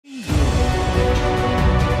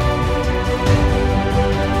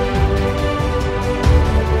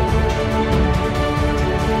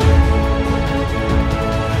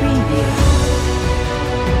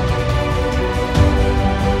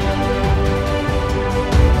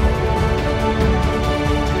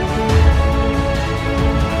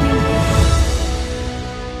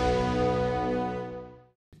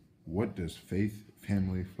faith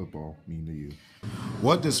family football mean to you?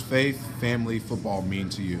 What does faith family football mean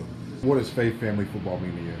to you? What does faith family football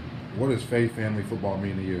mean to you? What does faith family football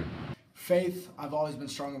mean to you? Faith, I've always been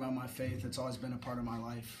strong about my faith. It's always been a part of my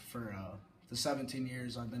life for the 17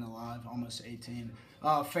 years I've been alive, almost 18.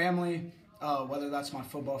 Family, whether that's my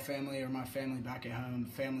football family or my family back at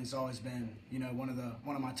home, family's always been, one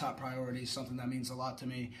of my top priorities, something that means a lot to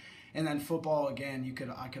me. And then football, again,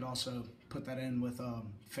 I could also put that in with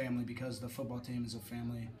family, because the football team is a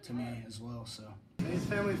family to me as well. So Faith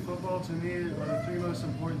family football to me are the three most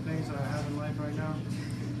important things that I have in life right now.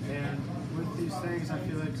 And with these things, I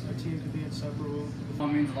feel like a team can be inseparable. Football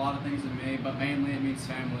means a lot of things to me, but mainly it means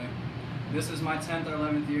family. This is my 10th or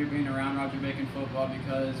 11th year being around Roger Bacon football,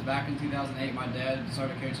 because back in 2008 my dad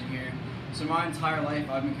started coaching here. So my entire life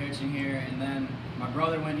I've been coaching here, and then my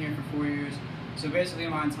brother went here for 4 years. So basically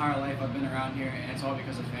my entire life I've been around here, and it's all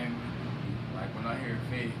because of family. Like when I hear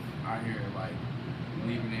faith, I hear like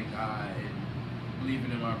believing in God and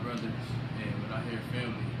believing in my brothers. And when I hear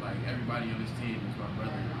family, like everybody on this team is my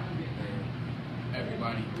brother. And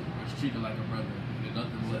everybody is treated like a brother and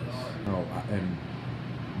nothing less. And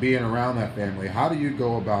being around that family, how do you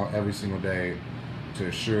go about every single day to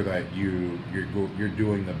assure that you're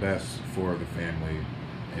doing the best for the family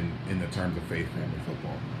in the terms of faith family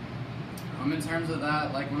football? In terms of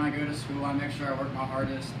that, like when I go to school, I make sure I work my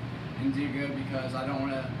hardest and do good, because I don't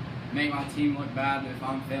want to make my team look bad if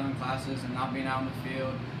I'm failing classes and not being out in the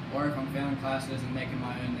field, or if I'm failing classes and making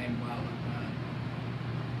my own name well like that.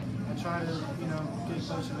 I try to, get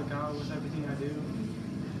closer to God with everything I do.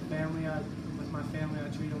 With my family, I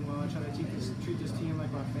treat them well. I try to treat this team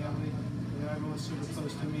like my family. Everyone's super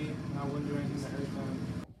close to me, and I wouldn't do anything to hurt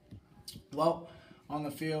them. Well, on the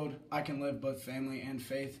field, I can live both family and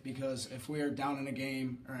faith, because if we are down in a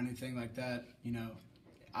game or anything like that,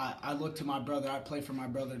 I look to my brother. I play for my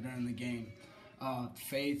brother during the game.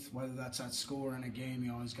 Faith, whether that's at school or in a game,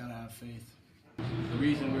 you always got to have faith. The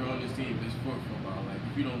reason we're on this team is for football. Like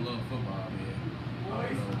if you don't love football, man, I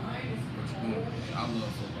don't know what you're doing. I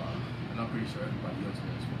love football, and I'm pretty sure everybody else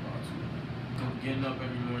loves football too. So getting up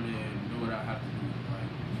every morning and do what I have to do,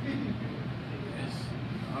 like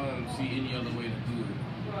I don't see any other way to do it.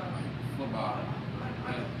 Like football,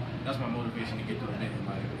 that's my motivation to get through the day.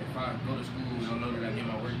 Like if I go to school and I know that I get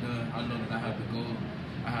my work done, I know that I have the goal.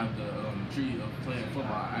 I have the treat of playing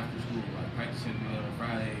football after school, like practicing on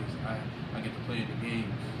Fridays. I get to play in the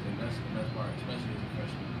games, and that's the best part, especially as a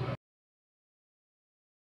freshman.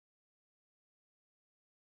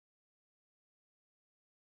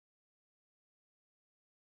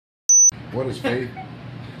 What is faith?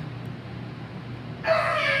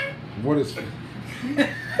 What is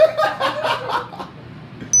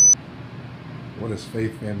what does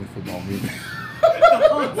faith family football mean?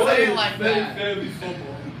 Say it like that. Family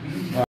football.